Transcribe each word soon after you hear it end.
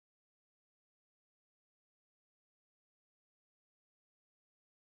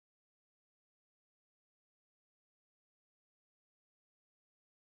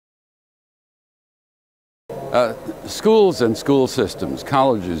Schools and school systems,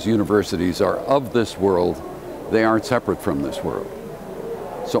 colleges, universities are of this world. They aren't separate from this world.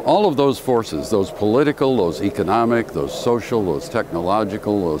 So all of those forces, those political, those economic, those social, those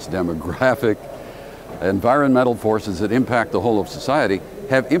technological, those demographic, environmental forces that impact the whole of society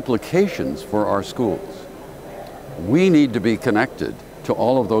have implications for our schools. We need to be connected to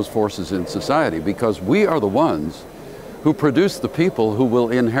all of those forces in society because we are the ones who produce the people who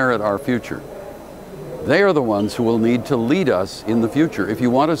will inherit our future. They are the ones who will need to lead us in the future. If you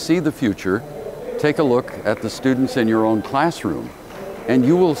want to see the future, take a look at the students in your own classroom, and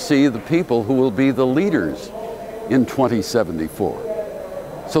you will see the people who will be the leaders in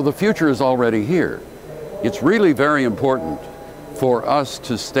 2074. So the future is already here. It's really very important for us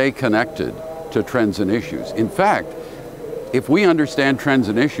to stay connected to trends and issues. In fact, if we understand trends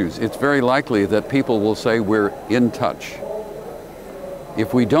and issues, it's very likely that people will say we're in touch.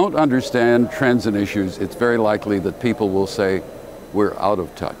 If we don't understand trends and issues, it's very likely that people will say we're out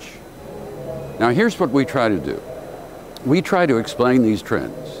of touch. Now here's what we try to do. We try to explain these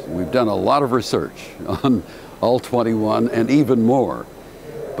trends. We've done a lot of research on all 21 and even more.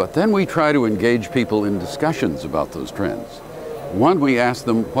 But then we try to engage people in discussions about those trends. One, we ask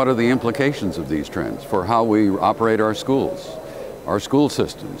them what are the implications of these trends for how we operate our schools, our school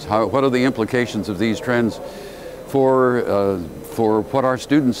systems. What are the implications of these trends for what our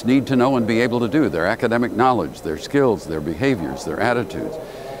students need to know and be able to do, their academic knowledge, their skills, their behaviors, their attitudes.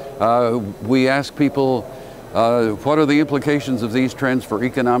 We ask people, what are the implications of these trends for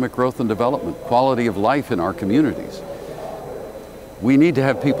economic growth and development, quality of life in our communities? We need to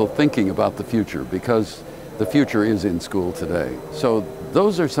have people thinking about the future because the future is in school today. So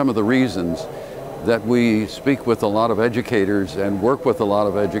those are some of the reasons that we speak with a lot of educators and work with a lot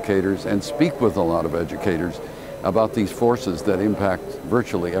of educators and speak with a lot of educators about these forces that impact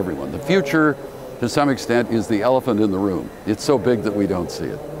virtually everyone. The future, to some extent, is the elephant in the room. It's so big that we don't see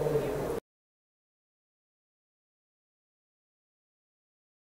it.